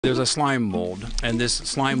There's a slime mold, and this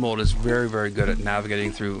slime mold is very, very good at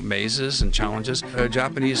navigating through mazes and challenges.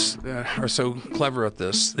 Japanese are so clever at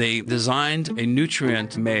this. They designed a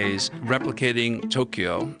nutrient maze replicating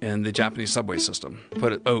Tokyo in the Japanese subway system.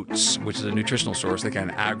 Put oats, which is a nutritional source, they kind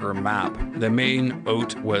of agar map. The main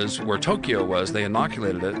oat was where Tokyo was. They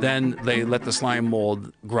inoculated it. Then they let the slime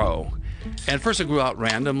mold grow. And first it grew out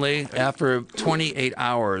randomly. After 28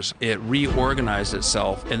 hours, it reorganized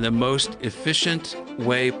itself in the most efficient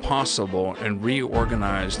way possible and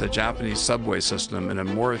reorganized the Japanese subway system in a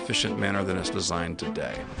more efficient manner than it's designed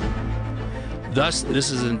today. Thus,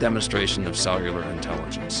 this is a demonstration of cellular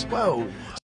intelligence. Whoa.